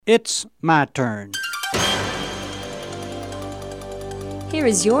It's my turn. Here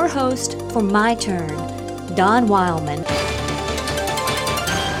is your host for My Turn, Don Wildman.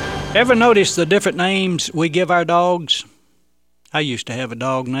 Ever notice the different names we give our dogs? I used to have a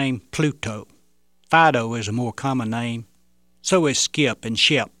dog named Pluto. Fido is a more common name. So is Skip and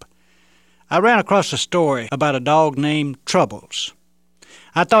Shep. I ran across a story about a dog named Troubles.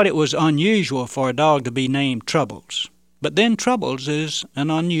 I thought it was unusual for a dog to be named Troubles. But then Troubles is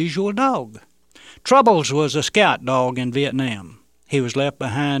an unusual dog. Troubles was a scout dog in Vietnam. He was left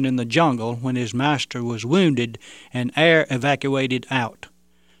behind in the jungle when his master was wounded and air evacuated out.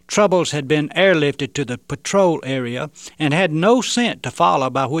 Troubles had been airlifted to the patrol area and had no scent to follow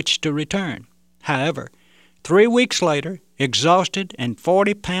by which to return. However, 3 weeks later, exhausted and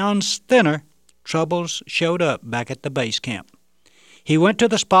 40 pounds thinner, Troubles showed up back at the base camp. He went to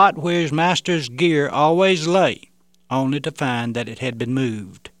the spot where his master's gear always lay, only to find that it had been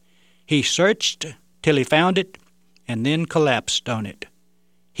moved. He searched till he found it, and then collapsed on it.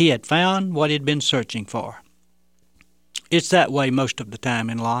 He had found what he'd been searching for. It's that way most of the time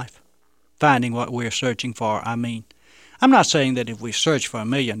in life. Finding what we're searching for, I mean. I'm not saying that if we search for $1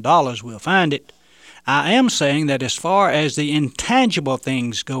 million, we'll find it. I am saying that as far as the intangible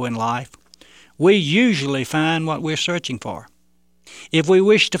things go in life, we usually find what we're searching for. If we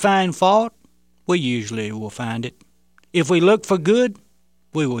wish to find fault, we usually will find it. If we look for good,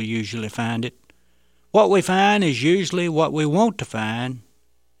 we will usually find it. What we find is usually what we want to find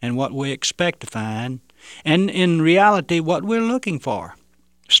and what we expect to find, and in reality what we're looking for.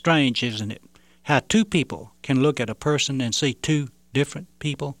 Strange, isn't it, how two people can look at a person and see two different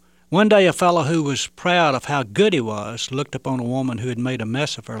people? One day a fellow who was proud of how good he was looked upon a woman who had made a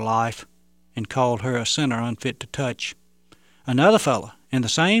mess of her life and called her a sinner unfit to touch. Another fellow in the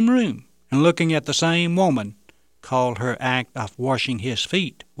same room and looking at the same woman called her act of washing his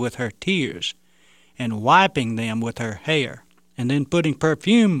feet with her tears and wiping them with her hair and then putting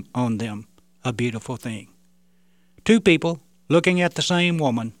perfume on them a beautiful thing. Two people looking at the same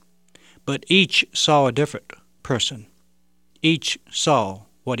woman, but each saw a different person. Each saw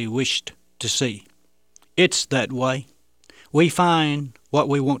what he wished to see. It's that way. We find what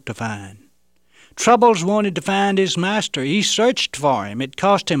we want to find. Troubles wanted to find his master. He searched for him. It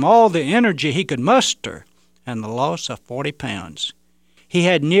cost him all the energy he could muster and the loss of 40 pounds. He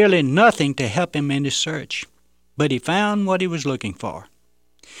had nearly nothing to help him in his search, but he found what he was looking for.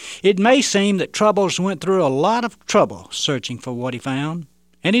 It may seem that Troubles went through a lot of trouble searching for what he found,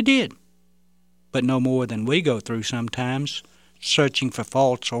 and he did, but no more than we go through sometimes, searching for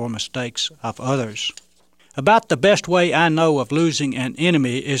faults or mistakes of others. About the best way I know of losing an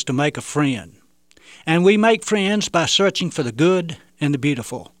enemy is to make a friend, and we make friends by searching for the good and the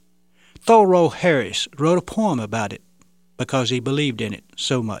beautiful. Thoreau Harris wrote a poem about it because he believed in it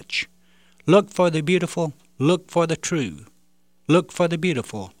so much. Look for the beautiful, look for the true. Look for the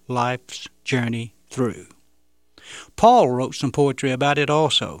beautiful, life's journey through. Paul wrote some poetry about it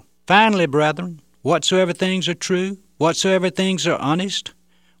also. Finally, brethren, whatsoever things are true, whatsoever things are honest,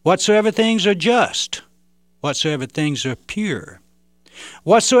 whatsoever things are just, whatsoever things are pure,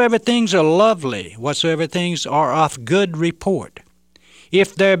 whatsoever things are lovely, whatsoever things are of good report,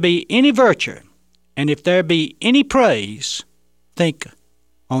 if there be any virtue, and if there be any praise, think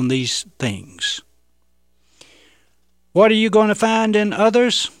on these things. What are you going to find in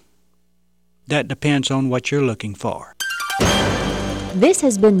others? That depends on what you're looking for. This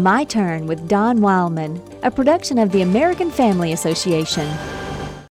has been My Turn with Don Wildman, a production of the American Family Association.